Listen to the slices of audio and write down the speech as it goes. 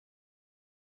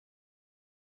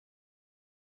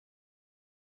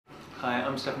Hi,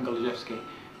 I'm Stefan Golaszewski.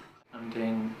 I'm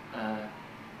doing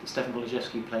the Stefan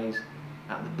Golaszewski plays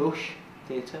at the Bush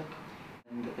Theatre.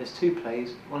 And there's two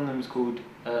plays. One of them is called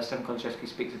Stefan Golaszewski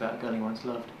Speaks About a Girl He Once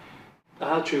Loved.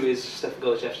 How true is Stefan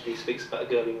Golaszewski Speaks About a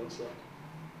Girl He Once Loved?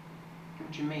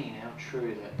 What do you mean? How true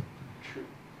is it? True.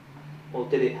 Or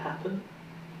did it happen?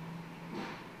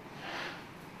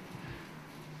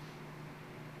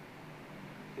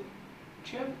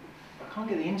 Do you have, I can't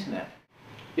get the internet.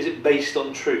 Is it based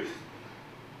on truth?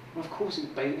 Well, of course,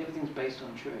 everything's based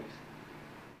on truth.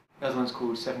 The other one's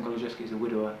called Stefan Golaszewski is a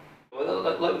Widower. Well,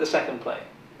 like with the second play,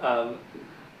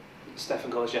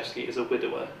 Stefan Golaszewski is a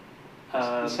widower.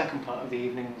 The second part of the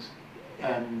evening's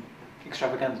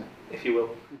extravaganza, if you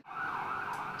will.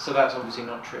 So that's obviously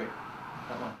not true,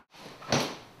 that one. I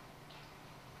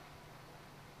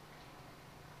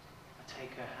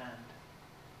take her hand.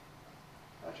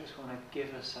 I just want to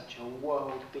give her such a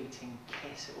world-beating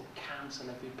kiss it will cancel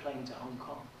every plane to Hong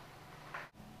Kong.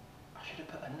 I should have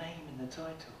put a name in the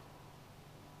title.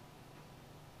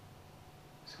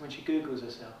 So when she Googles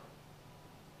herself,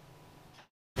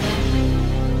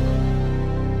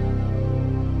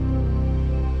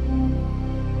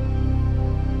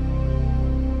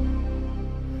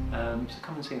 so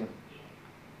come and see them,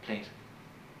 please.